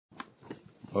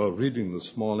Our reading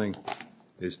this morning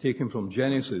is taken from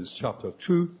Genesis chapter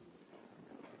 2,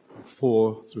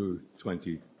 4 through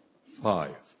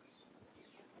 25.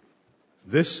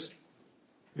 This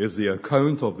is the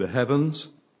account of the heavens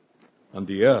and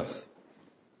the earth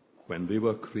when they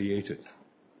were created,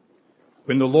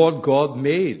 when the Lord God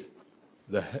made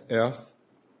the earth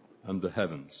and the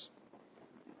heavens.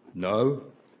 Now,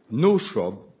 no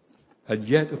shrub had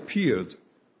yet appeared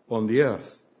on the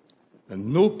earth,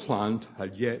 and no plant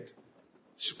had yet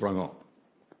sprung up.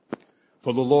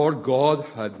 For the Lord God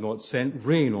had not sent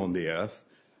rain on the earth,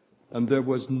 and there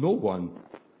was no one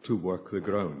to work the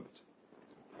ground.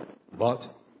 But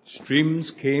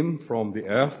streams came from the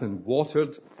earth and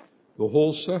watered the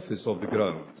whole surface of the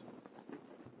ground.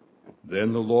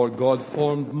 Then the Lord God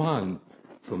formed man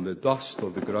from the dust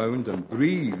of the ground and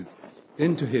breathed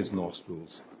into his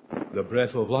nostrils the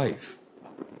breath of life,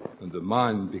 and the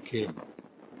man became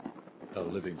a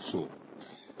living soul.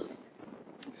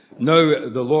 Now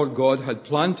the Lord God had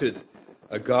planted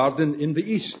a garden in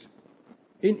the east,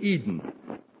 in Eden,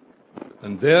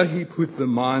 and there he put the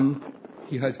man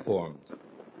he had formed.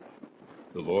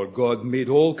 The Lord God made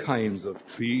all kinds of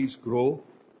trees grow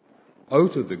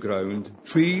out of the ground,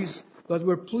 trees that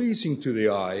were pleasing to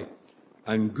the eye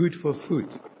and good for food.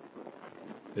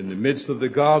 In the midst of the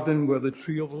garden were the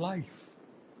tree of life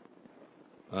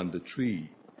and the tree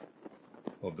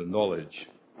of the knowledge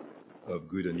of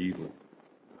good and evil.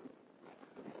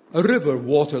 A river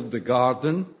watered the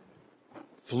garden,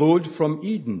 flowed from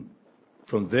Eden.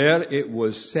 From there it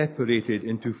was separated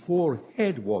into 4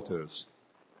 headwaters.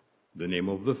 The name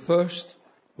of the first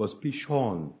was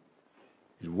Pishon.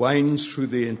 It winds through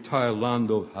the entire land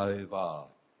of Havah,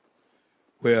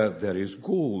 where there is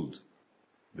gold.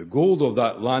 The gold of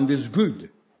that land is good.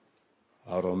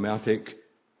 Aromatic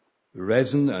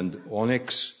resin and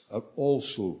onyx are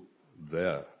also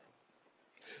there.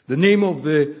 The name of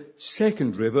the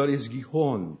second river is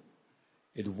Gihon.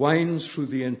 It winds through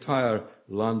the entire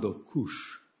land of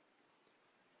Cush.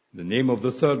 The name of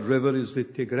the third river is the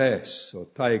Tigris or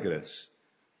Tigris.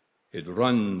 It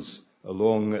runs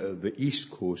along the east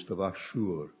coast of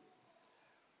Ashur.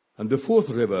 And the fourth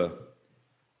river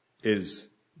is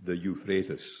the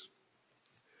Euphrates.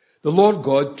 The Lord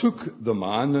God took the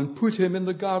man and put him in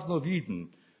the Garden of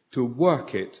Eden to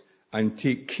work it and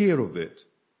take care of it.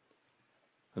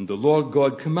 And the Lord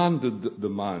God commanded the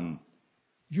man,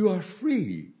 "You are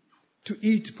free to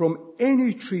eat from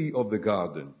any tree of the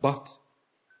garden, but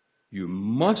you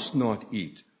must not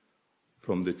eat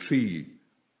from the tree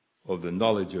of the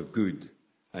knowledge of good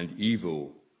and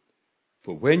evil.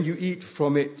 For when you eat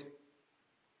from it,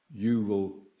 you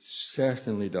will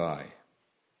certainly die."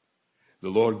 The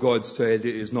Lord God said,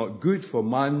 "It is not good for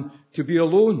man to be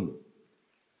alone.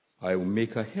 I will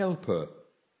make a helper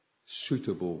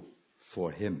suitable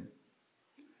for him."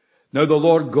 Now the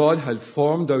Lord God had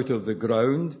formed out of the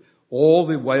ground all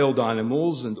the wild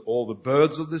animals and all the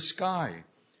birds of the sky.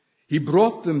 He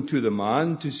brought them to the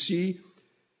man to see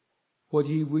what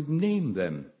he would name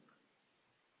them.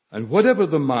 And whatever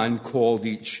the man called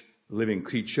each living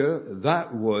creature,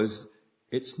 that was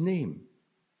its name.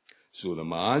 So the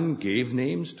man gave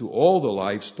names to all the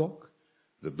livestock,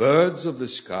 the birds of the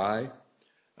sky,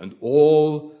 and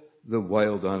all the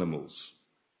wild animals.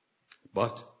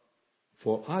 But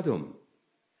for Adam,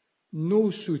 no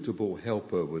suitable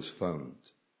helper was found.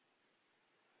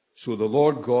 So the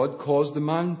Lord God caused the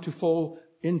man to fall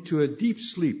into a deep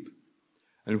sleep.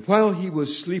 And while he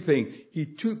was sleeping, he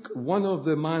took one of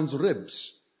the man's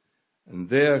ribs and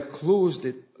there closed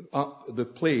it up the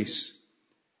place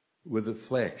with the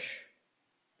flesh.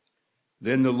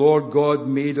 Then the Lord God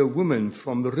made a woman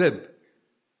from the rib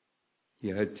he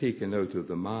had taken out of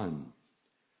the man,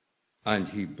 and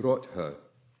he brought her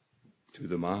to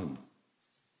the man.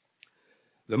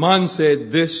 The man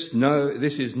said, This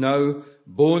is now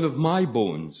bone of my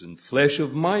bones and flesh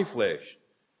of my flesh,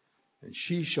 and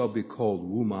she shall be called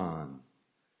woman,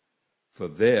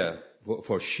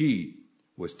 for she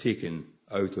was taken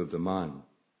out of the man.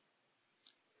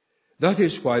 That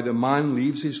is why the man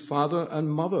leaves his father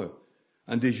and mother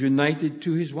and is united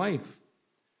to his wife,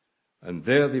 and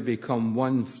there they become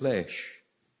one flesh.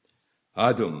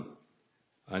 Adam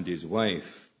and his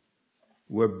wife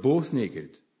were both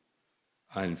naked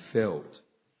and felt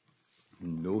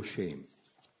no shame.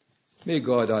 May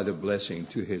God add a blessing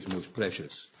to his most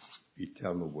precious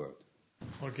eternal word.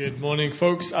 Well, good morning,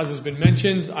 folks. As has been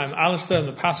mentioned, I'm Alistair. I'm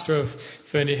the pastor of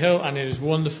Ferny Hill, and it is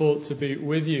wonderful to be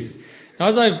with you. Now,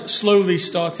 as I've slowly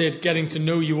started getting to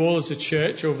know you all as a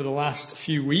church over the last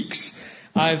few weeks,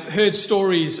 I've heard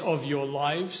stories of your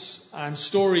lives and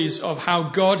stories of how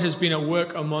God has been at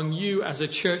work among you as a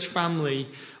church family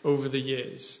over the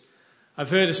years. I've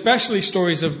heard especially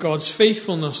stories of God's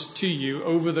faithfulness to you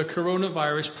over the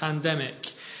coronavirus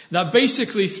pandemic that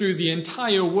basically threw the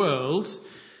entire world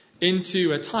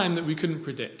into a time that we couldn't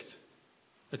predict.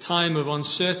 A time of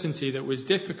uncertainty that was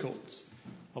difficult,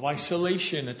 of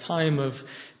isolation, a time of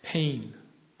pain.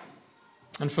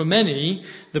 And for many,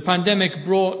 the pandemic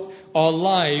brought our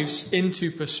lives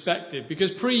into perspective. Because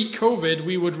pre-COVID,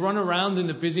 we would run around in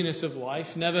the busyness of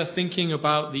life, never thinking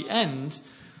about the end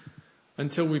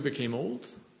until we became old,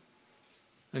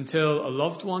 until a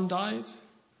loved one died,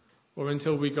 or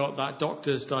until we got that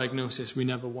doctor's diagnosis we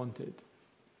never wanted.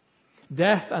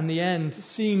 Death and the end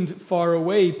seemed far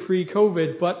away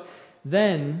pre-COVID, but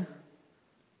then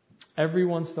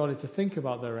everyone started to think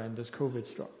about their end as COVID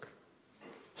struck.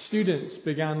 Students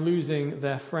began losing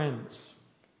their friends.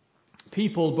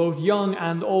 People, both young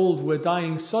and old, were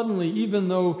dying suddenly, even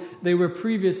though they were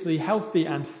previously healthy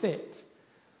and fit.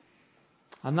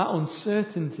 And that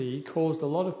uncertainty caused a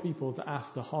lot of people to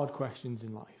ask the hard questions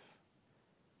in life.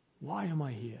 Why am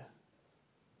I here?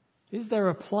 Is there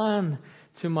a plan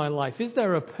to my life? Is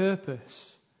there a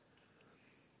purpose?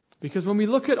 Because when we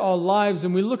look at our lives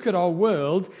and we look at our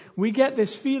world, we get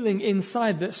this feeling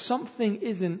inside that something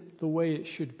isn't the way it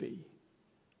should be.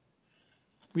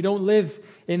 We don't live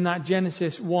in that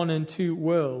Genesis 1 and 2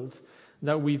 world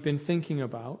that we've been thinking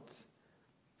about,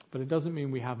 but it doesn't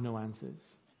mean we have no answers.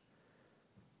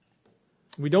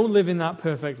 We don't live in that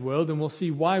perfect world, and we'll see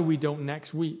why we don't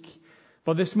next week.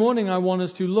 But this morning I want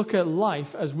us to look at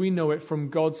life as we know it from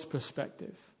God's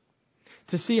perspective.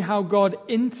 To see how God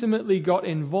intimately got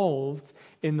involved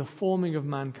in the forming of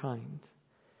mankind.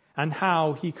 And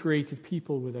how He created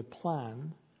people with a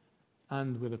plan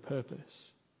and with a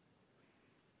purpose.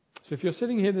 So if you're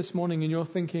sitting here this morning and you're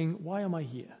thinking, why am I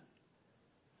here?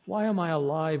 Why am I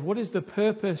alive? What is the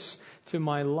purpose to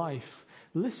my life?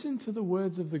 Listen to the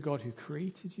words of the God who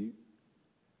created you,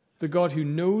 the God who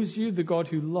knows you, the God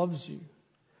who loves you.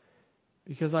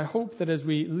 Because I hope that as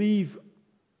we leave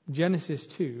Genesis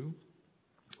 2,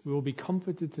 we will be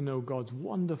comforted to know God's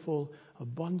wonderful,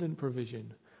 abundant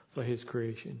provision for His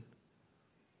creation.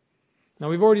 Now,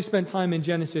 we've already spent time in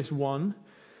Genesis 1,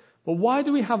 but why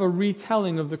do we have a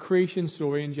retelling of the creation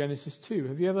story in Genesis 2?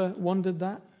 Have you ever wondered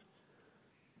that?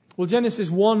 Well, Genesis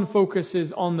 1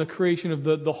 focuses on the creation of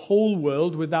the whole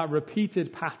world with that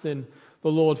repeated pattern: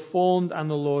 the Lord formed and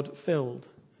the Lord filled.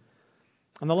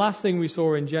 And the last thing we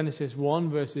saw in Genesis 1,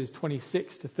 verses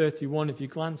 26 to 31, if you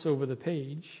glance over the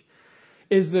page,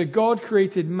 is that God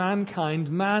created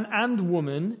mankind, man and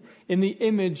woman, in the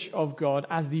image of God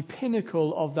as the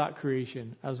pinnacle of that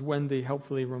creation, as Wendy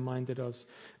helpfully reminded us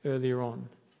earlier on.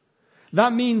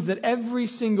 That means that every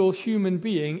single human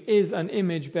being is an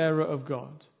image bearer of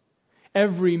God.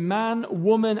 Every man,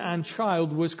 woman, and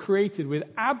child was created with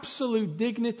absolute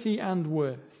dignity and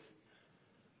worth.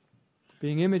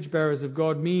 Being image bearers of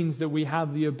God means that we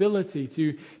have the ability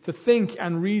to think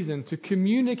and reason, to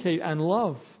communicate and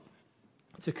love,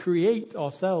 to create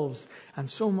ourselves, and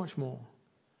so much more.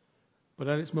 But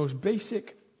at its most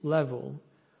basic level,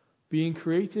 being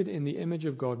created in the image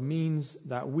of God means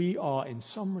that we are in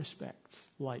some respects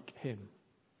like Him.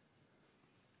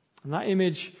 And that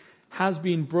image has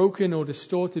been broken or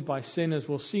distorted by sin, as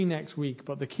we'll see next week.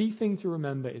 But the key thing to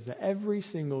remember is that every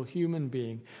single human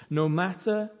being, no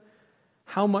matter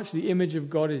how much the image of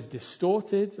God is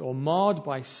distorted or marred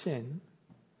by sin,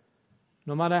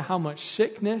 no matter how much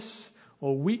sickness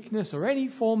or weakness or any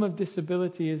form of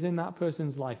disability is in that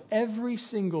person's life, every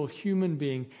single human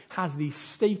being has the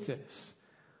status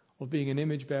of being an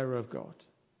image bearer of God,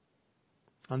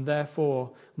 and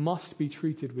therefore must be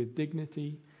treated with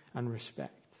dignity and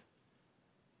respect.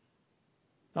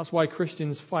 That's why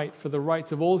Christians fight for the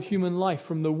rights of all human life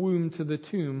from the womb to the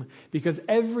tomb, because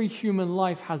every human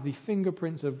life has the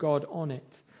fingerprints of God on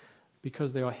it,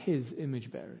 because they are His image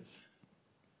bearers.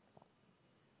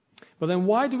 But then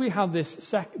why do we have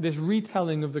this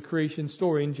retelling of the creation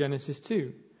story in Genesis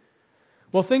 2?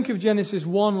 Well, think of Genesis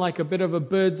 1 like a bit of a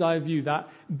bird's eye view, that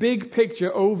big picture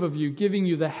overview giving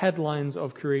you the headlines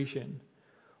of creation.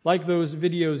 Like those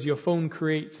videos your phone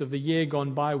creates of the year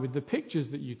gone by with the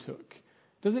pictures that you took.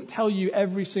 It doesn't tell you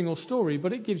every single story,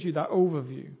 but it gives you that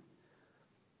overview.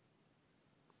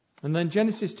 And then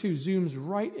Genesis 2 zooms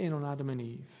right in on Adam and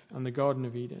Eve and the Garden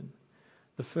of Eden,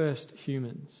 the first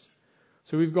humans.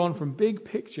 So we've gone from big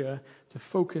picture to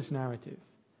focus narrative.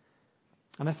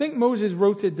 And I think Moses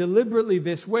wrote it deliberately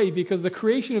this way because the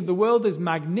creation of the world is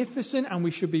magnificent and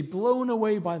we should be blown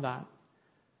away by that.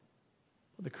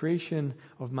 But the creation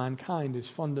of mankind is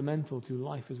fundamental to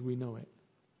life as we know it.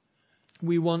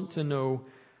 We want to know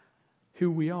who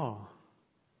we are,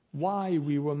 why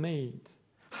we were made,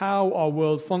 how our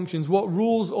world functions, what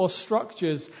rules or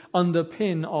structures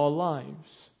underpin our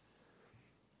lives.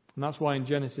 And that's why in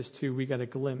Genesis 2 we get a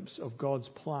glimpse of God's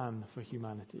plan for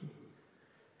humanity.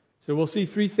 So we'll see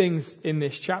three things in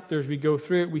this chapter as we go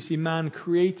through it. We see man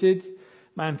created,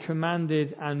 man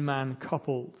commanded, and man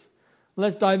coupled.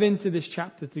 Let's dive into this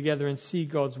chapter together and see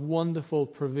God's wonderful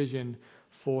provision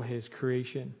for his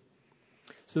creation.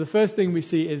 So the first thing we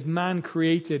see is man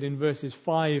created in verses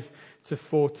 5 to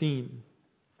 14.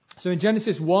 So in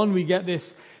Genesis 1 we get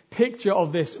this picture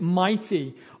of this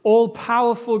mighty,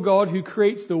 all-powerful God who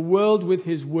creates the world with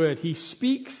his word. He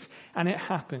speaks and it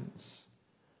happens.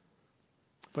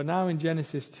 But now in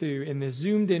Genesis 2, in this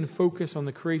zoomed-in focus on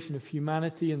the creation of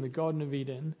humanity in the Garden of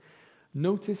Eden,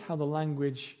 notice how the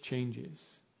language changes.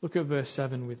 Look at verse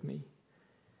 7 with me.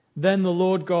 Then the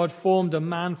Lord God formed a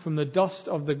man from the dust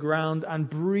of the ground and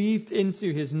breathed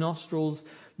into his nostrils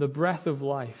the breath of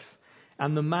life,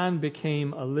 and the man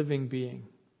became a living being.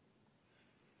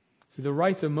 So the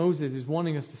writer Moses is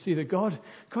wanting us to see that God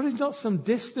is not some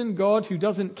distant God who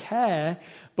doesn't care,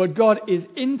 but God is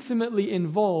intimately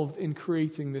involved in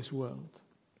creating this world.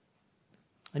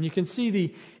 And you can see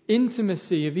the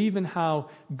intimacy of even how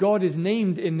God is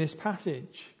named in this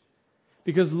passage.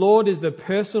 Because Lord is the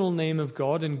personal name of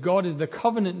God and God is the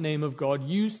covenant name of God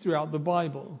used throughout the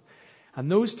Bible.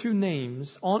 And those two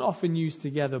names aren't often used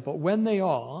together, but when they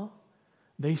are,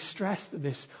 they stress that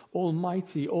this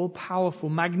almighty, all-powerful,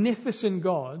 magnificent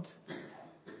God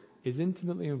is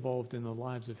intimately involved in the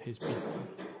lives of his people.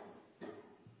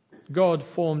 God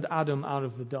formed Adam out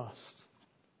of the dust.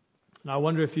 Now I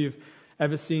wonder if you've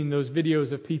ever seen those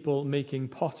videos of people making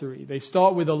pottery. They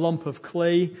start with a lump of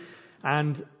clay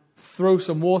and throw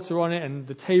some water on it and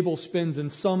the table spins,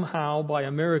 and somehow, by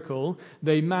a miracle,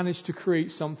 they manage to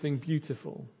create something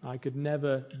beautiful. I could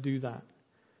never do that.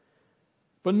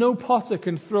 But no potter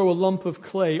can throw a lump of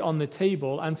clay on the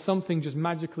table and something just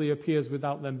magically appears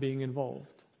without them being involved.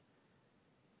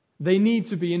 They need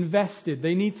to be invested.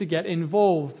 They need to get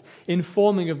involved in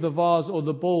forming of the vase or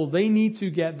the bowl. They need to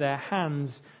get their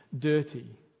hands dirty.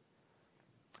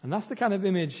 And that's the kind of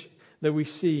image that we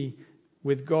see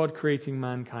with God creating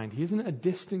mankind. He isn't a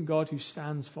distant God who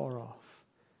stands far off.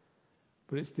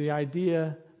 But it's the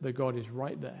idea that God is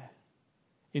right there,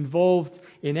 involved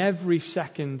in every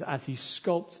second as he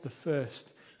sculpts the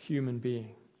first human being.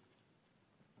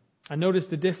 And notice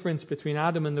the difference between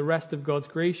Adam and the rest of God's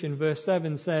creation. Verse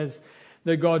 7 says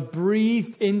that God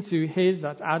breathed into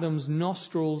that's Adam's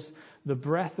nostrils, the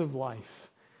breath of life,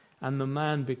 and the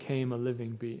man became a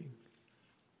living being.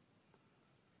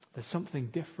 There's something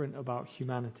different about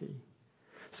humanity.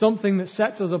 Something that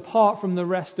sets us apart from the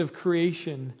rest of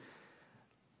creation,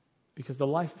 because the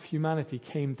life of humanity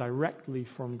came directly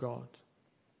from God.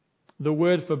 The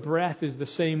word for breath is the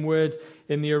same word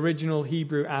in the original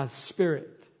Hebrew as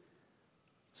spirit.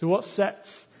 So what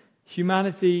sets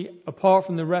humanity apart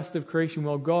from the rest of creation?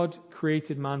 Well, God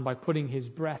created man by putting his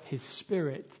breath, his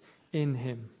spirit, in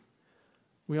him.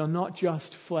 We are not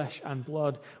just flesh and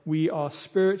blood. We are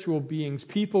spiritual beings,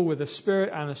 people with a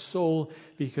spirit and a soul,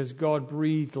 because God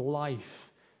breathed life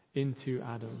into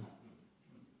Adam.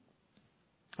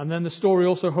 And then the story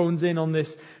also hones in on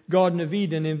this Garden of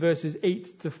Eden in verses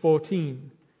 8 to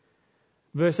 14.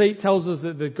 Verse 8 tells us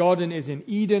that the garden is in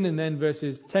Eden, and then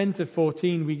verses 10 to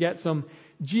 14 we get some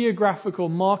geographical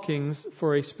markings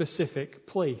for a specific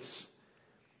place.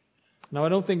 Now I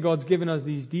don't think God's given us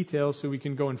these details so we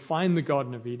can go and find the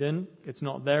Garden of Eden. It's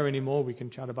not there anymore. We can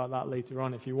chat about that later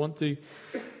on if you want to.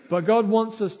 But God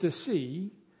wants us to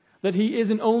see that he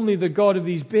isn't only the God of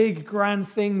these big, grand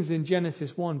things in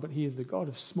Genesis 1, but he is the God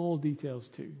of small details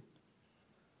too.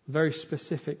 Very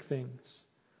specific things.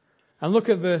 And look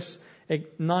at verse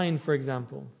 9, for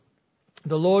example.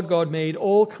 The Lord God made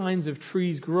all kinds of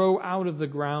trees grow out of the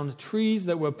ground, trees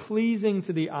that were pleasing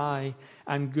to the eye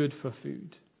and good for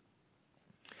food.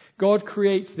 God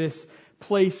creates this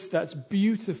place that's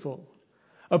beautiful,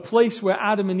 a place where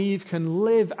Adam and Eve can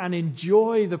live and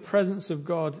enjoy the presence of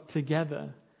God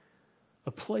together,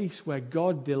 a place where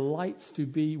God delights to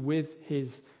be with his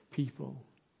people.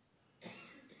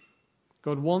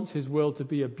 God wants his world to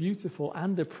be a beautiful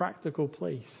and a practical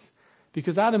place,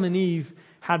 because Adam and Eve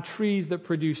had trees that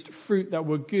produced fruit that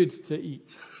were good to eat.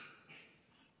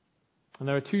 And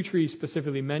there are two trees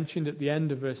specifically mentioned at the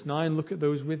end of verse 9. Look at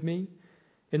those with me.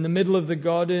 In the middle of the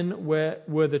garden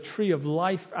were the tree of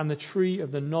life and the tree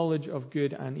of the knowledge of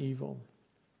good and evil.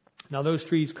 Now those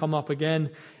trees come up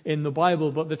again in the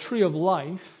Bible, but the tree of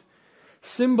life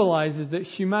symbolizes that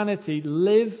humanity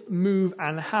live, move,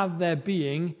 and have their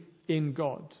being in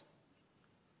God.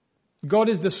 God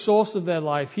is the source of their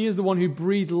life. He is the one who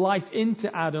breathed life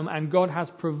into Adam, and God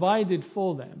has provided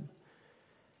for them.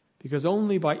 Because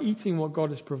only by eating what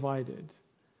God has provided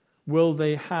will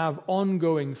they have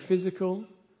ongoing physical,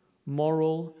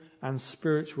 moral, and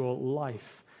spiritual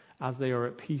life as they are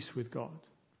at peace with God.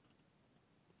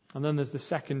 And then there's the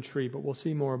second tree, but we'll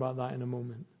see more about that in a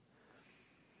moment.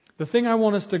 The thing I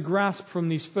want us to grasp from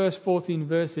these first 14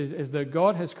 verses is that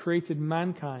God has created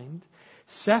mankind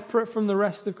separate from the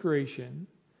rest of creation,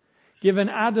 given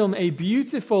Adam a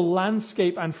beautiful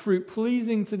landscape and fruit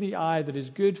pleasing to the eye that is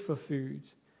good for food.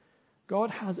 God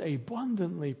has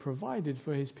abundantly provided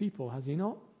for his people, has he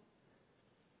not?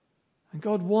 And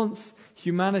God wants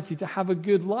humanity to have a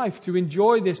good life, to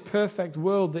enjoy this perfect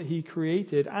world that he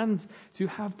created, and to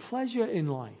have pleasure in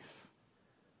life.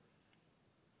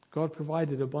 God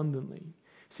provided abundantly.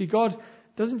 See, God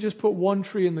doesn't just put one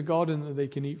tree in the garden that they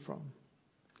can eat from.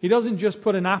 He doesn't just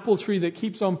put an apple tree that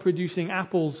keeps on producing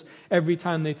apples every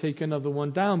time they take another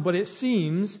one down, but it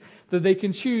seems that they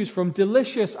can choose from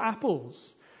delicious apples,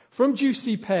 from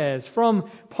juicy pears, from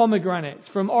pomegranates,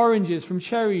 from oranges, from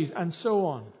cherries, and so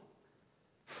on.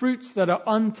 Fruits that are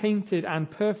untainted and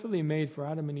perfectly made for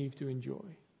Adam and Eve to enjoy.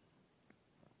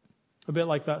 A bit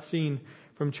like that scene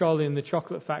from Charlie and the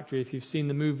Chocolate Factory, if you've seen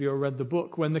the movie or read the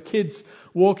book, when the kids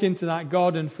walk into that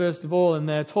garden first of all and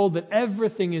they're told that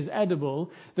everything is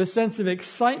edible, the sense of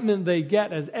excitement they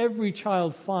get as every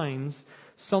child finds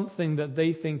something that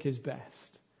they think is best.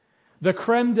 The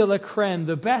creme de la creme,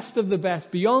 the best of the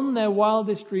best, beyond their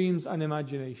wildest dreams and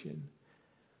imagination.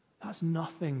 That's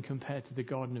nothing compared to the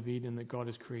Garden of Eden that God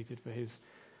has created for his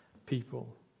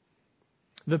people.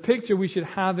 The picture we should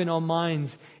have in our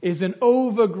minds is an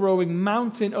overgrowing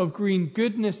mountain of green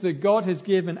goodness that God has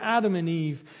given Adam and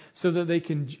Eve so that they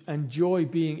can enjoy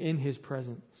being in his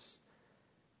presence.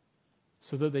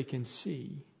 So that they can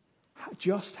see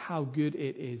just how good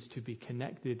it is to be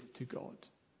connected to God.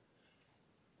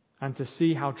 And to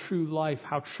see how true life,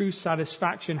 how true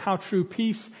satisfaction, how true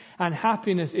peace and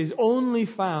happiness is only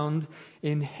found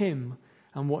in him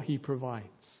and what he provides.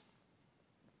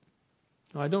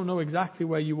 I don't know exactly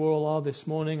where you all are this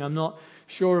morning. I'm not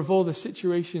sure of all the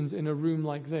situations in a room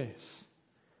like this.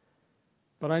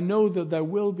 But I know that there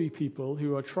will be people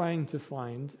who are trying to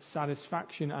find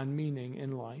satisfaction and meaning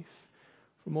in life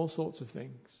from all sorts of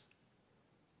things.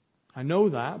 I know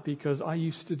that because I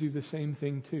used to do the same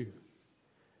thing too.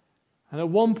 And at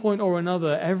one point or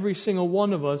another, every single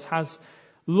one of us has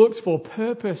looked for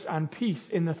purpose and peace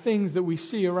in the things that we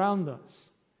see around us.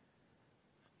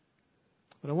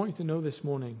 But I want you to know this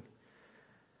morning,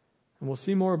 and we'll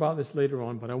see more about this later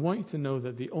on, but I want you to know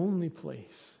that the only place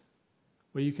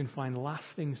where you can find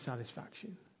lasting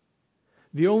satisfaction,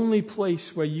 the only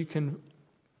place where you can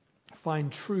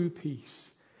find true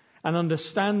peace and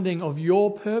understanding of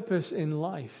your purpose in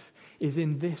life is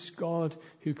in this God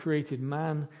who created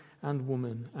man and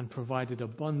woman and provided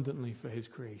abundantly for his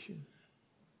creation.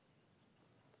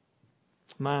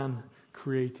 Man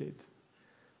created.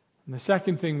 And the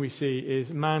second thing we see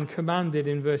is man commanded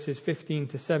in verses 15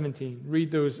 to 17. Read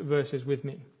those verses with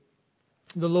me.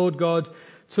 The Lord God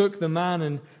took the man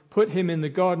and put him in the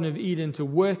Garden of Eden to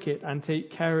work it and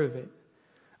take care of it.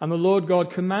 And the Lord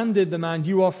God commanded the man,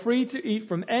 "You are free to eat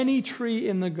from any tree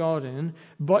in the garden,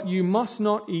 but you must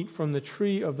not eat from the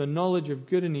tree of the knowledge of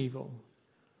good and evil.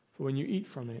 For when you eat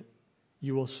from it,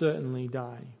 you will certainly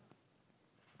die."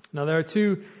 Now there are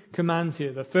two commands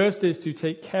here. The first is to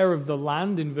take care of the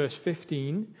land in verse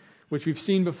 15, which we've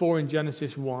seen before in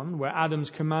Genesis 1, where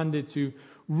Adam's commanded to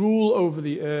rule over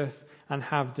the earth and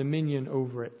have dominion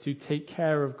over it, to take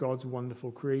care of God's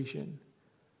wonderful creation.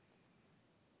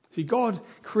 See, God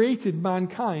created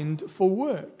mankind for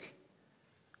work.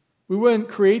 We weren't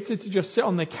created to just sit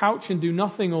on the couch and do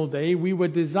nothing all day. We were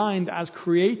designed as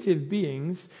creative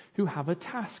beings who have a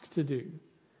task to do.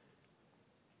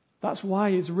 That's why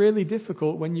it's really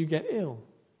difficult when you get ill.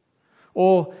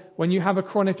 Or when you have a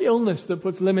chronic illness that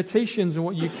puts limitations on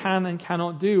what you can and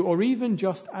cannot do. Or even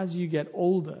just as you get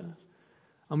older.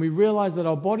 And we realize that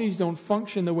our bodies don't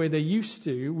function the way they used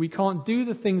to. We can't do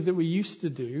the things that we used to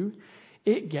do.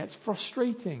 It gets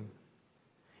frustrating.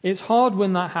 It's hard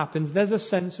when that happens. There's a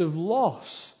sense of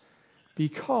loss.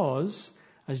 Because,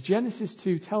 as Genesis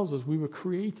 2 tells us, we were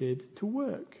created to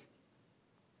work.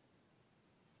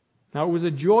 Now, it was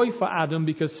a joy for Adam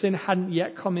because sin hadn't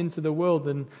yet come into the world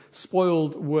and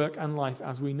spoiled work and life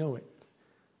as we know it.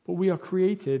 But we are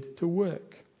created to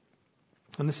work.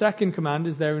 And the second command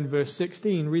is there in verse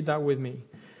 16. Read that with me.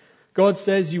 God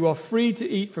says you are free to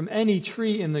eat from any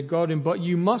tree in the garden, but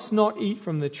you must not eat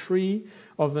from the tree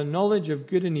of the knowledge of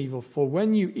good and evil, for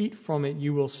when you eat from it,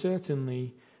 you will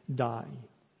certainly die.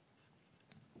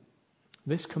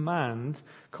 This command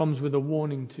comes with a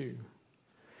warning too.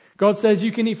 God says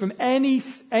you can eat from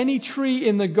any tree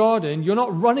in the garden. You're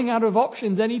not running out of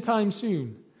options anytime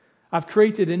soon. I've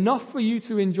created enough for you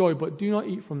to enjoy, but do not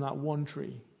eat from that one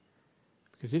tree.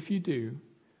 Because if you do,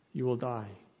 you will die.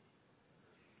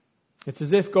 It's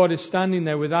as if God is standing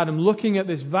there with Adam, looking at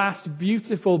this vast,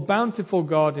 beautiful, bountiful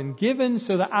garden, given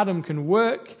so that Adam can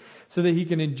work, so that he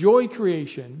can enjoy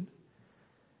creation,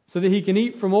 so that he can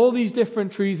eat from all these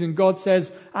different trees. And God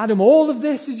says, Adam, all of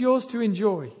this is yours to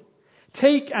enjoy.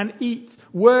 Take and eat,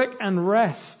 work and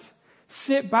rest.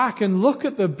 Sit back and look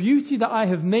at the beauty that I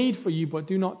have made for you, but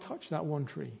do not touch that one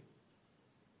tree.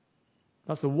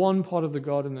 That's the one part of the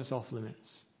garden that's off limits.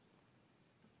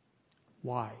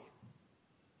 Why?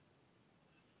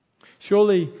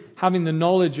 Surely having the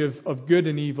knowledge of good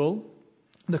and evil,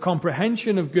 the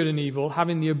comprehension of good and evil,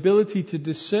 having the ability to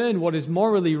discern what is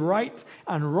morally right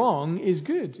and wrong is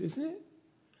good, isn't it?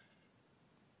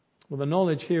 Well, the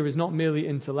knowledge here is not merely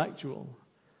intellectual,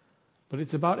 but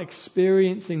it's about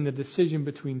experiencing the decision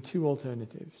between two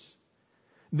alternatives.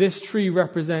 This tree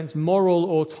represents moral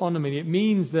autonomy. It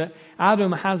means that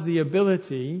Adam has the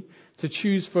ability to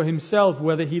choose for himself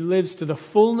whether he lives to the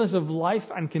fullness of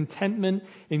life and contentment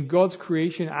in God's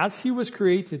creation as he was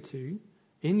created to,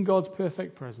 in God's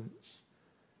perfect presence,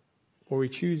 or he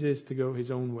chooses to go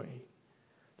his own way,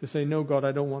 to say, no, God,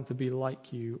 I don't want to be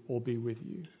like you or be with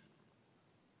you.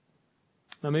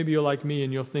 Now maybe you're like me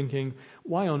and you're thinking,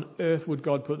 why on earth would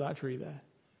God put that tree there?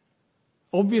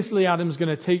 Obviously Adam's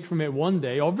going to take from it one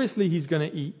day. Obviously he's going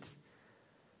to eat.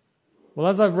 Well,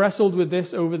 as I've wrestled with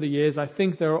this over the years, I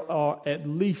think there are at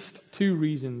least two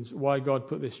reasons why God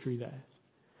put this tree there.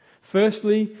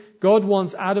 Firstly, God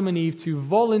wants Adam and Eve to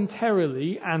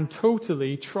voluntarily and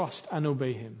totally trust and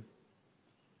obey him.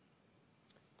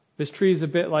 This tree is a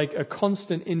bit like a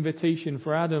constant invitation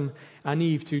for Adam and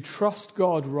Eve to trust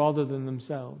God rather than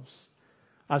themselves.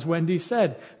 As Wendy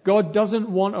said, God doesn't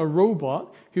want a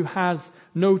robot who has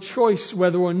no choice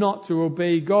whether or not to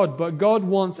obey God, but God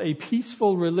wants a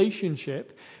peaceful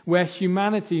relationship where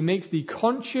humanity makes the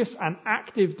conscious and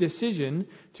active decision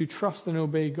to trust and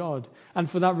obey God, and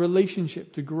for that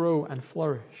relationship to grow and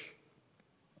flourish.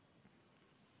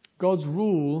 God's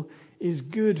rule is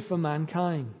good for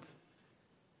mankind.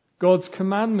 God's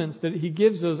commandments that he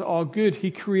gives us are good. He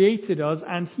created us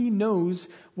and he knows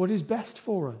what is best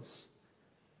for us.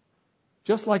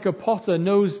 Just like a potter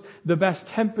knows the best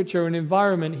temperature and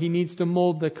environment he needs to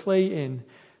mold the clay in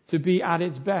to be at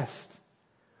its best.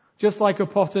 Just like a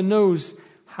potter knows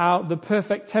how the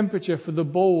perfect temperature for the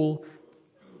bowl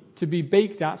to be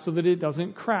baked at so that it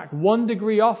doesn't crack. 1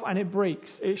 degree off and it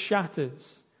breaks, it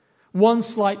shatters. One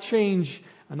slight change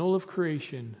and all of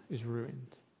creation is ruined.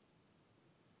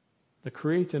 The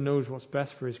Creator knows what's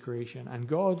best for his creation. And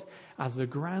God, as the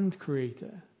grand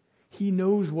Creator, he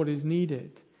knows what is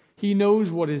needed. He knows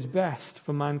what is best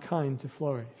for mankind to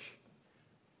flourish.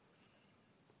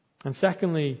 And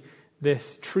secondly,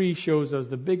 this tree shows us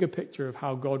the bigger picture of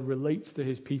how God relates to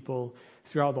his people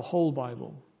throughout the whole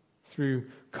Bible, through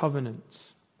covenants.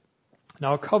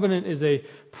 Now, a covenant is a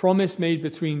promise made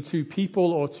between two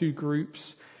people or two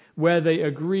groups where they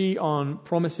agree on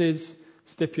promises,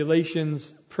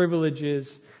 stipulations,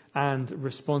 privileges, and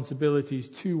responsibilities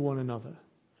to one another.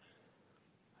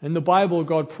 In the Bible,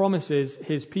 God promises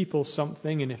his people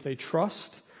something, and if they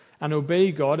trust and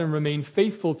obey God and remain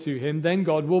faithful to him, then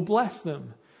God will bless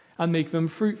them and make them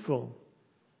fruitful.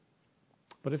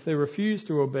 But if they refuse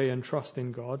to obey and trust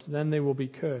in God, then they will be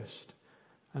cursed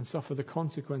and suffer the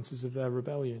consequences of their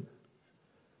rebellion.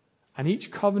 And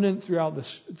each covenant throughout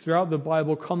the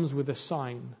Bible comes with a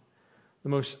sign. The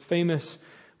most famous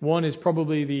one is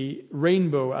probably the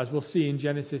rainbow, as we'll see in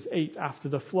Genesis 8 after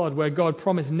the flood, where God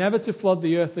promised never to flood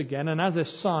the earth again. And as a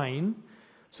sign,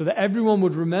 so that everyone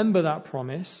would remember that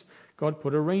promise, God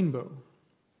put a rainbow.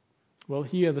 Well,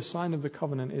 here the sign of the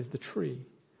covenant is the tree.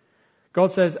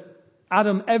 God says,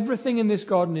 Adam, everything in this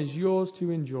garden is yours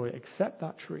to enjoy except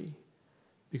that tree,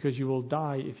 because you will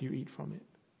die if you eat from it.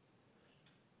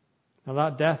 Now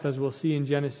that death, as we'll see in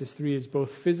Genesis 3, is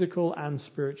both physical and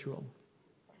spiritual.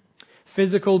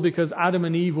 Physical because Adam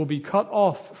and Eve will be cut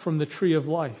off from the tree of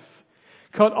life,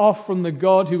 cut off from the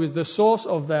God who is the source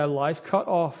of their life, cut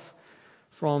off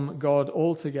from God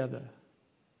altogether.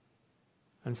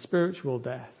 And spiritual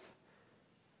death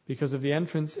because of the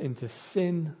entrance into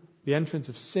sin, the entrance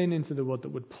of sin into the world that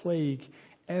would plague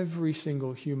every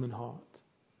single human heart.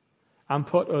 and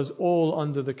put us all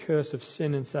under the curse of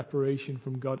sin and separation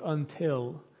from God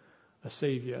until a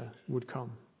Savior would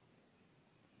come.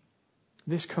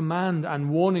 This command and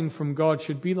warning from God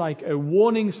should be like a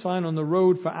warning sign on the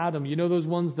road for Adam. You know those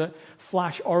ones that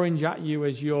flash orange at you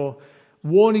as you're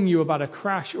warning you about a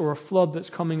crash or a flood that's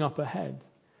coming up ahead.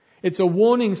 It's a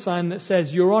warning sign that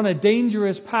says you're on a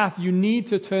dangerous path. You need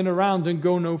to turn around and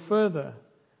go no further.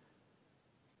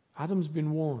 Adam's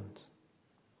been warned.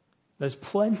 There's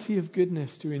plenty of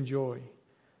goodness to enjoy.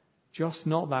 Just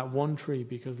not that one tree,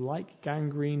 because like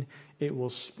gangrene, it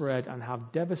will spread and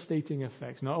have devastating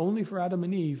effects, not only for Adam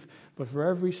and Eve, but for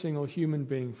every single human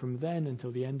being from then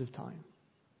until the end of time.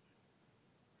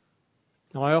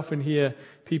 Now, I often hear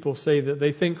people say that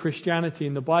they think Christianity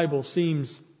in the Bible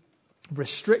seems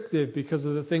restrictive because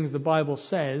of the things the Bible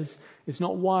says it's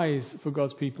not wise for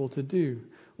God's people to do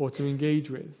or to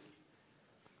engage with.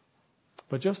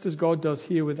 But just as God does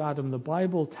here with Adam, the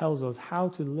Bible tells us how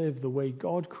to live the way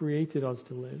God created us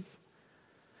to live,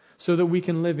 so that we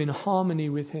can live in harmony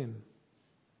with Him.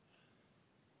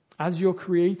 As your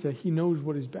Creator, He knows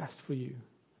what is best for you.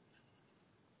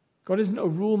 God isn't a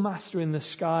rule master in the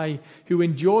sky who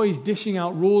enjoys dishing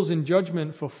out rules and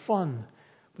judgment for fun,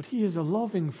 but He is a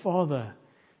loving Father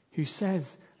who says,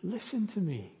 listen to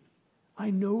me. I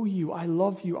know you. I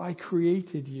love you. I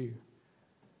created you.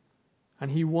 And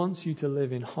He wants you to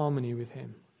live in harmony with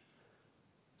Him.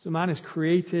 So man is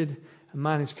created and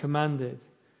man is commanded.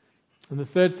 And the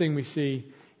third thing we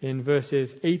see in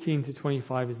verses 18 to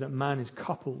 25 is that man is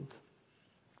coupled.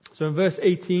 So in verse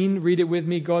 18, read it with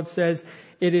me, God says,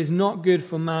 "It is not good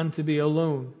for man to be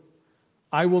alone.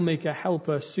 I will make a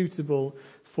helper suitable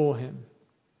for him."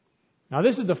 Now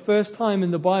this is the first time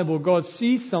in the Bible God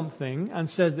sees something and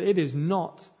says that it is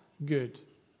not good.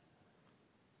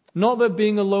 Not that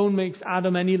being alone makes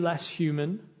Adam any less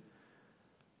human,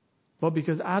 but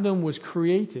because Adam was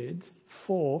created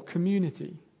for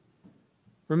community.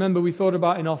 Remember, we thought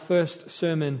about in our first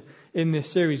sermon in this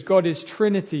series, God is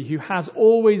Trinity, who has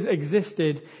always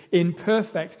existed in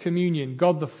perfect communion.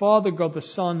 God the Father, God the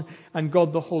Son, and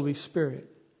God the Holy Spirit.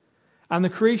 And the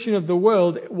creation of the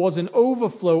world was an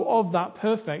overflow of that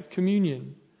perfect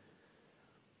communion.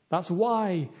 That's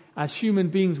why, as human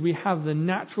beings, we have the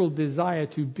natural desire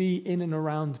to be in and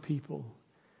around people,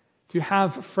 to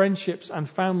have friendships and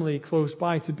family close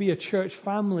by, to be a church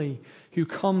family who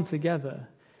come together,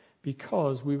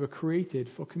 because we were created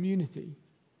for community.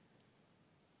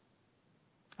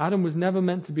 Adam was never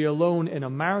meant to be alone in a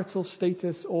marital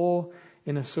status or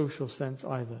in a social sense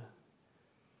either.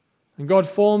 And God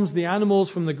forms the animals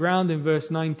from the ground in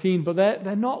verse 19, but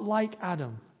they're not like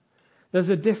Adam. There's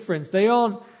a difference.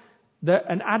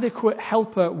 An adequate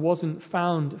helper wasn't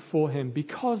found for him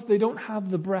because they don't have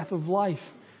the breath of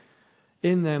life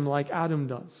in them like Adam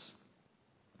does.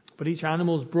 But each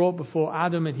animal is brought before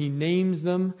Adam and he names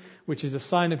them, which is a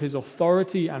sign of his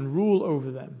authority and rule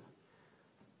over them.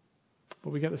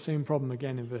 But we get the same problem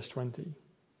again in verse 20.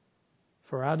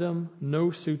 For Adam,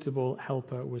 no suitable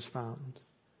helper was found.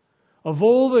 Of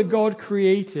all that God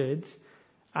created,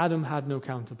 Adam had no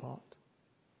counterpart.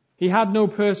 He had no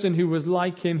person who was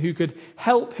like him, who could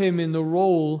help him in the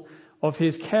role of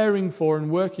his caring for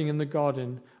and working in the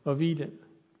Garden of Eden.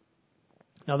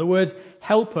 Now, the word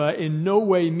helper in no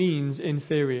way means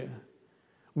inferior.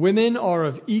 Women are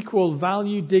of equal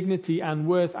value, dignity, and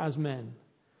worth as men.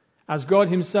 As God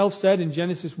Himself said in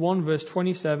Genesis 1 verse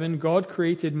 27, God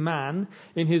created man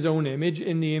in His own image.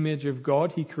 In the image of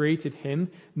God, He created him.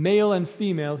 Male and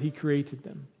female, He created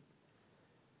them.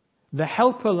 The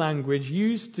helper language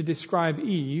used to describe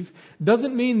Eve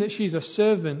doesn't mean that she's a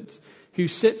servant who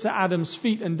sits at Adam's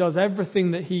feet and does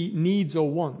everything that he needs or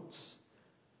wants.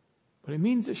 But it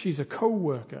means that she's a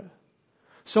co-worker.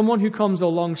 Someone who comes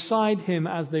alongside him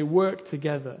as they work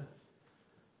together.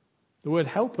 The word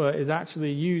helper is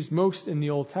actually used most in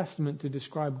the Old Testament to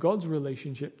describe God's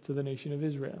relationship to the nation of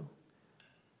Israel.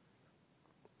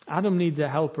 Adam needs a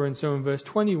helper, and so in verse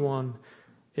 21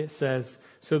 it says,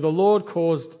 "So the Lord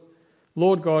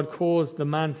God caused the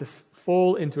man to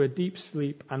fall into a deep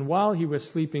sleep, and while he was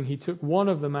sleeping he took one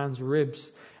of the man's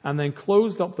ribs and then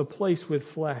closed up the place with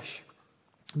flesh.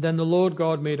 Then the Lord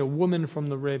God made a woman from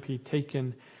the rib he'd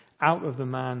taken out of the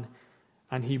man,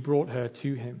 and He brought her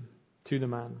to him, to the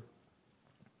man."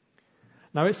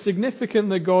 Now it's significant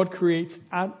that God creates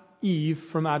Eve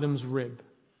from Adam's rib.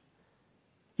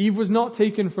 Eve was not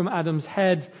taken from Adam's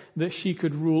head that she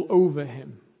could rule over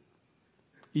him.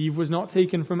 Eve was not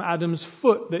taken from Adam's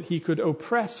foot that he could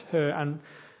oppress her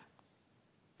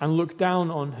and look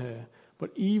down on her.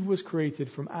 But Eve was created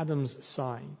from Adam's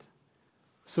side,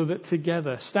 so that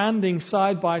together, standing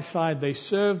side by side, they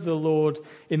serve the Lord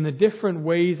in the different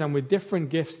ways and with different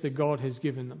gifts that God has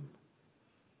given them.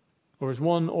 Or as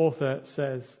one author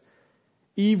says,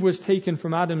 Eve was taken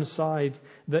from Adam's side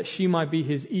that she might be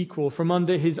his equal, from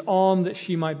under his arm that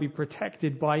she might be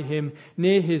protected by him,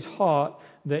 near his heart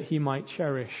that he might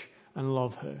cherish and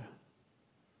love her.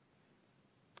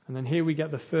 And then here we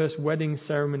get the first wedding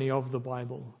ceremony of the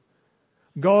Bible.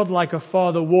 God, like a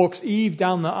father, walks Eve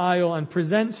down the aisle and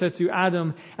presents her to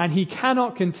Adam, and he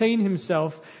cannot contain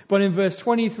himself, but in verse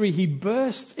 23 he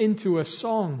bursts into a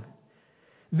song.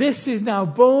 This is now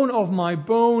bone of my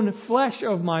bone, flesh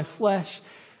of my flesh.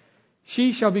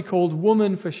 She shall be called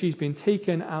woman, for she's been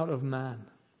taken out of man.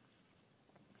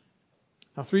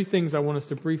 Now, three things I want us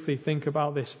to briefly think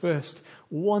about this first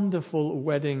wonderful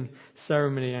wedding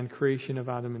ceremony and creation of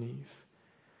Adam and Eve.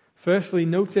 Firstly,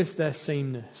 notice their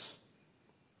sameness.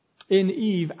 In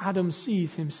Eve, Adam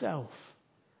sees himself.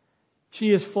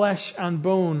 She is flesh and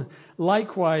bone,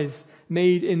 likewise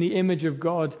made in the image of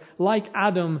God, like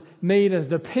Adam, made as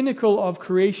the pinnacle of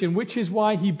creation, which is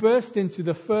why he burst into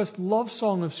the first love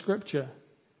song of Scripture.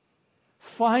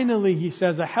 Finally, he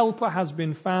says, a helper has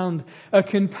been found, a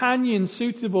companion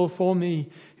suitable for me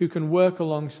who can work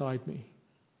alongside me.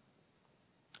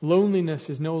 Loneliness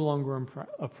is no longer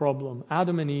a problem.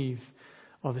 Adam and Eve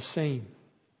are the same.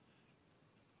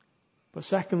 But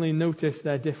secondly, notice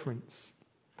their difference.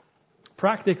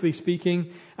 Practically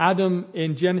speaking, Adam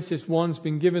in Genesis 1 has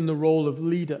been given the role of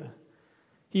leader.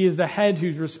 He is the head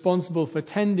who's responsible for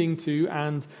tending to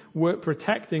and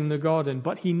protecting the garden,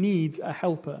 but he needs a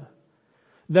helper.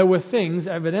 There were things,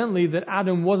 evidently, that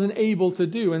Adam wasn't able to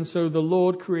do, and so the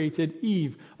Lord created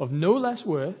Eve, of no less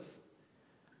worth,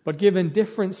 but given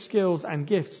different skills and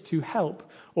gifts to help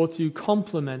or to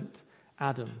complement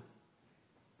Adam.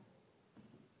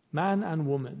 Man and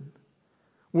woman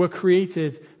were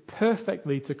created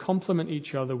perfectly to complement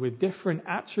each other with different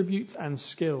attributes and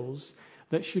skills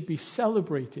that should be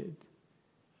celebrated.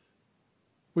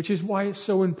 Which is why it's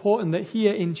so important that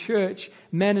here in church,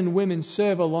 men and women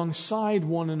serve alongside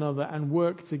one another and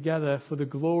work together for the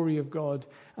glory of God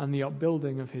and the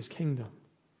upbuilding of His kingdom.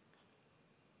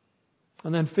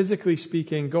 And then physically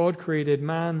speaking, God created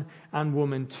man and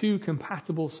woman, two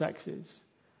compatible sexes,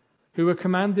 who were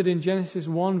commanded in Genesis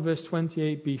 1 verse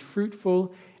 28, be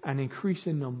fruitful and increase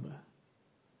in number.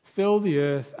 Fill the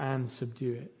earth and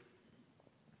subdue it.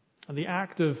 And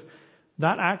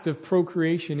that act of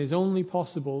procreation is only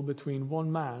possible between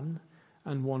one man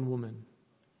and one woman.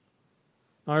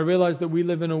 Now, I realize that we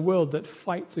live in a world that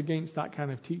fights against that kind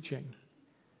of teaching.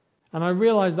 And I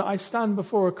realize that I stand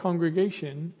before a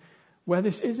congregation where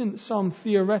this isn't some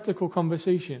theoretical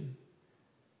conversation,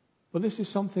 but this is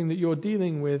something that you're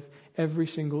dealing with every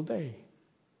single day.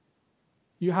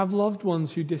 You have loved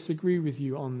ones who disagree with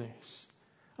you on this.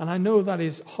 And I know that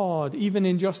is hard. Even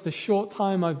in just the short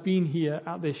time I've been here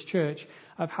at this church,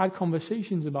 I've had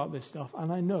conversations about this stuff,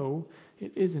 and I know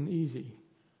it isn't easy.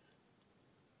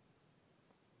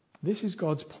 This is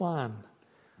God's plan,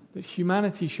 that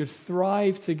humanity should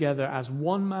thrive together as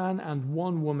one man and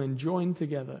one woman joined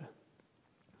together,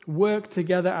 work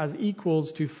together as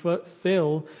equals to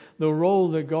fulfill the role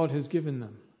that God has given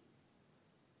them.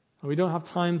 We don't have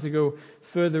time to go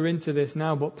further into this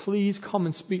now, but please come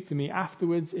and speak to me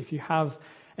afterwards if you have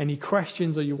any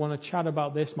questions or you want to chat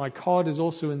about this. My card is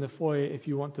also in the foyer if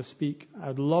you want to speak.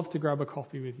 I'd love to grab a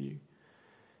coffee with you.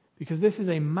 Because this is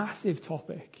a massive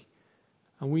topic,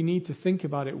 and we need to think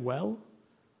about it well.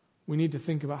 We need to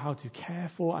think about how to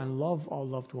care for and love our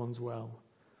loved ones well.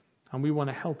 And we want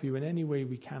to help you in any way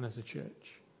we can as a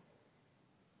church.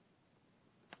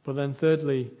 But then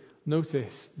thirdly,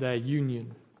 notice their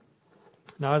union.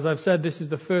 Now, as I've said, this is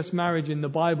the first marriage in the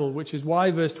Bible, which is why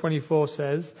verse 24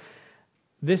 says,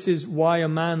 this is why a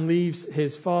man leaves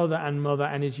his father and mother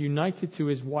and is united to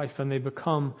his wife, and they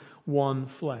become one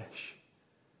flesh.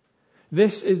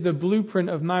 This is the blueprint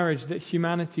of marriage that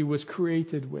humanity was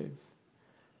created with.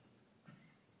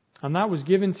 And that was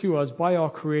given to us by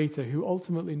our Creator, who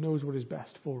ultimately knows what is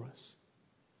best for us.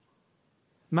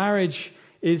 Marriage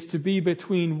is to be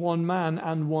between one man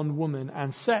and one woman,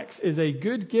 and sex is a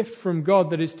good gift from God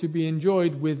that is to be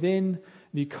enjoyed within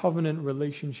the covenant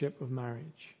relationship of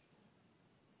marriage.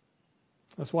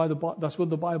 That's what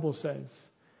the Bible says.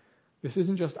 This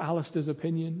isn't just Alistair's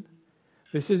opinion.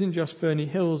 This isn't just Fernie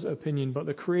Hill's opinion, but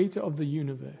the Creator of the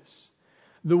universe,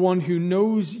 the one who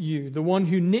knows you, the one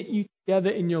who knit you together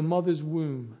in your mother's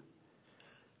womb,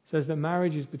 says that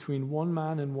marriage is between one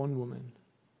man and one woman.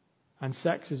 And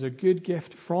sex is a good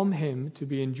gift from Him to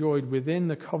be enjoyed within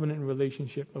the covenant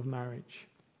relationship of marriage.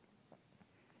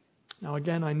 Now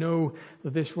again, I know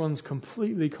that this runs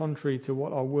completely contrary to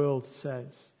what our world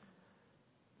says.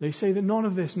 They say that none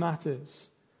of this matters.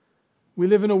 We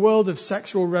live in a world of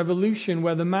sexual revolution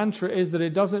where the mantra is that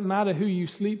it doesn't matter who you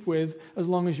sleep with as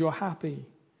long as you're happy.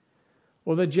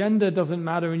 Or that gender doesn't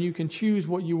matter and you can choose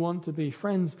what you want to be.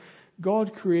 Friends,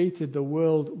 God created the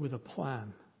world with a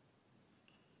plan,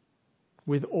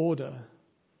 with order,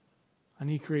 and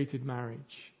He created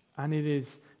marriage. And it is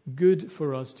good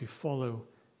for us to follow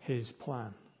His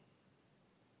plan.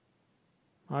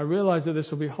 I realize that this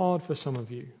will be hard for some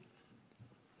of you.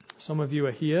 Some of you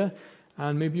are here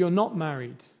and maybe you're not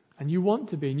married and you want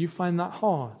to be and you find that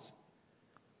hard.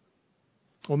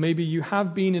 Or maybe you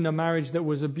have been in a marriage that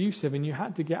was abusive and you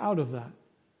had to get out of that.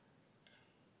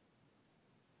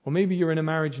 Or maybe you're in a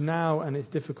marriage now and it's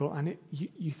difficult and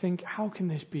you think, how can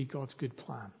this be God's good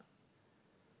plan?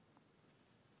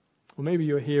 Or maybe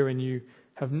you're here and you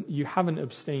haven't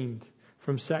abstained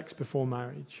from sex before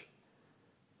marriage.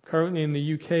 Currently in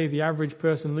the UK, the average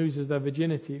person loses their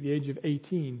virginity at the age of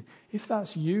 18. If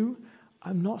that's you,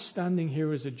 I'm not standing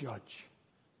here as a judge,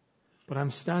 but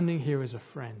I'm standing here as a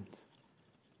friend.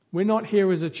 We're not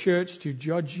here as a church to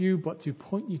judge you, but to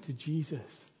point you to Jesus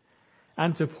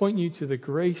and to point you to the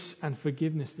grace and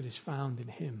forgiveness that is found in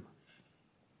Him.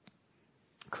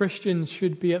 Christians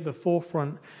should be at the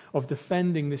forefront of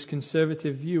defending this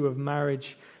conservative view of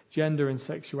marriage, gender, and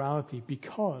sexuality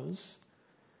because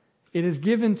it is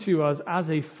given to us as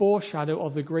a foreshadow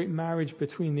of the great marriage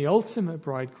between the ultimate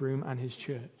bridegroom and His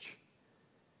church.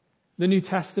 The New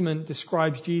Testament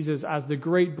describes Jesus as the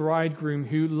great bridegroom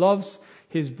who loves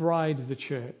His bride, the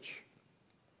church.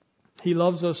 He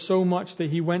loves us so much that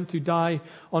He went to die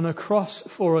on a cross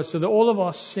for us so that all of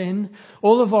our sin,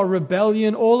 all of our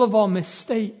rebellion, all of our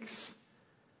mistakes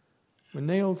were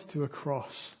nailed to a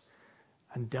cross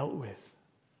and dealt with.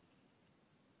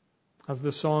 As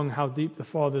the song, How Deep the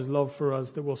Father's Love for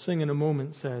Us, that we'll sing in a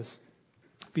moment says,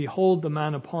 behold the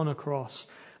man upon a cross,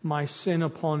 my sin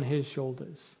upon His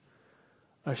shoulders.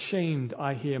 Ashamed,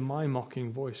 I hear my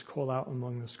mocking voice call out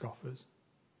among the scoffers.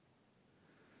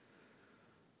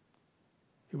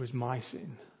 It was my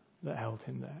sin that held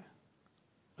Him there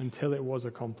until it was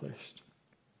accomplished.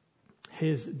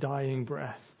 His dying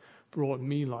breath brought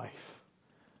me life.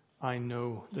 I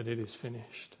know that it is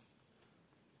finished.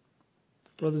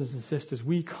 Brothers and sisters,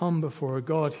 we come before a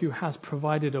God who has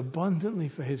provided abundantly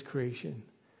for His creation.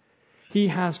 He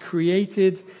has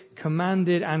created,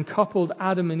 commanded, and coupled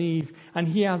Adam and Eve, and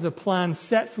He has a plan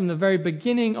set from the very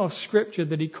beginning of Scripture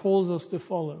that He calls us to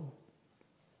follow.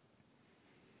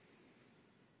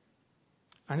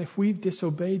 And if we've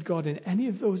disobeyed God in any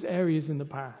of those areas in the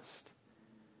past,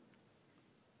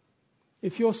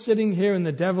 if you're sitting here and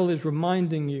the devil is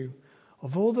reminding you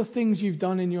of all the things you've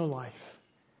done in your life,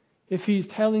 if he's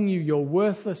telling you you're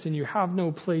worthless and you have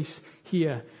no place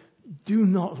here, do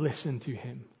not listen to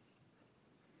him.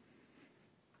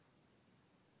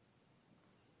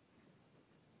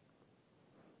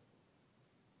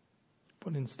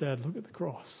 But instead, look at the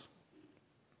cross.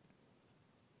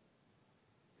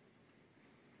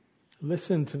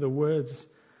 Listen to the words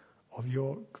of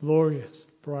your glorious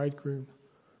bridegroom,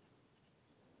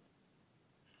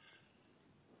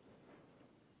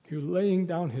 who, laying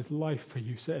down His life for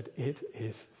you, said, it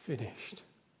is finished.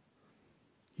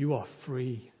 You are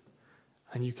free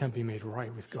and you can be made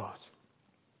right with God.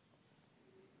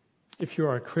 If you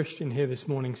are a Christian here this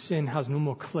morning, sin has no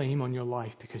more claim on your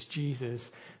life because Jesus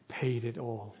paid it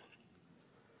all.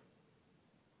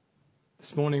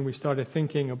 This morning we started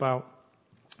thinking about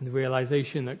the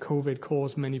realization that COVID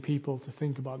caused many people to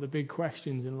think about the big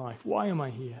questions in life. Why am I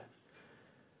here?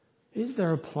 Is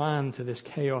there a plan to this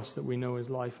chaos that we know is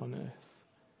life on earth?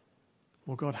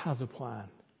 Well, God has a plan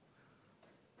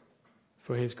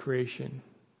for His creation.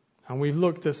 And we've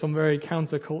looked at some very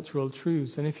countercultural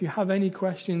truths. And if you have any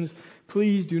questions,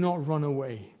 please do not run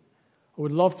away. I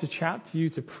would love to chat to you,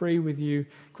 to pray with you.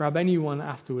 Grab anyone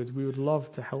afterwards. We would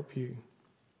love to help you.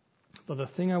 But the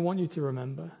thing I want you to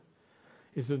remember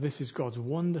is that this is God's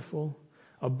wonderful,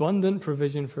 abundant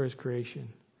provision for His creation.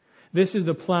 This is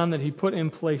the plan that He put in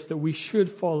place that we should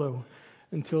follow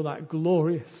until that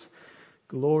glorious,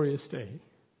 glorious day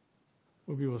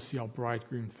where we will see our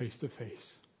bridegroom face to face.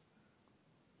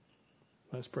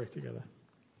 Let's pray together.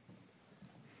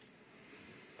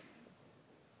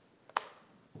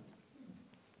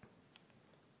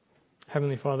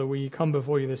 Heavenly Father, we come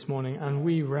before you this morning and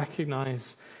we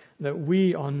recognize that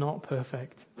we are not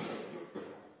perfect.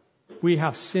 We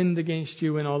have sinned against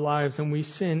you in our lives and we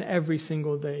sin every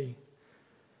single day.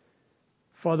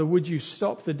 Father, would you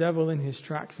stop the devil in his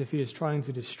tracks if he is trying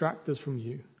to distract us from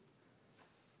you?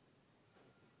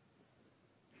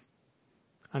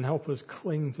 and help us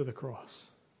cling to the cross.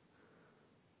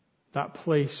 That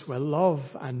place where love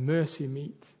and mercy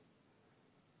meet,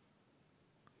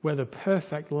 where the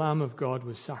perfect Lamb of God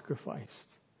was sacrificed,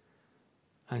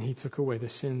 and he took away the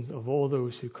sins of all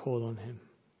those who call on him.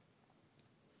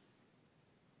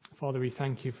 Father, we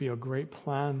thank you for your great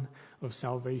plan of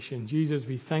salvation. Jesus,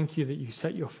 we thank you that you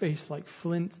set your face like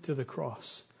flint to the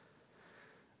cross.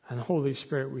 And Holy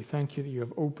Spirit, we thank you that you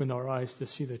have opened our eyes to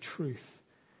see the truth,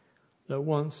 that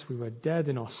once we were dead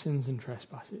in our sins and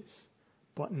trespasses,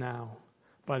 but now,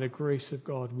 by the grace of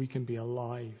God, we can be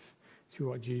alive through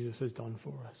what Jesus has done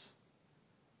for us.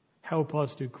 Help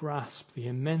us to grasp the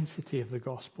immensity of the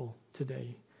gospel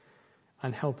today,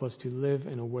 and help us to live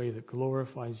in a way that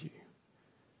glorifies you.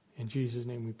 In Jesus'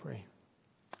 name we pray.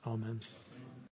 Amen.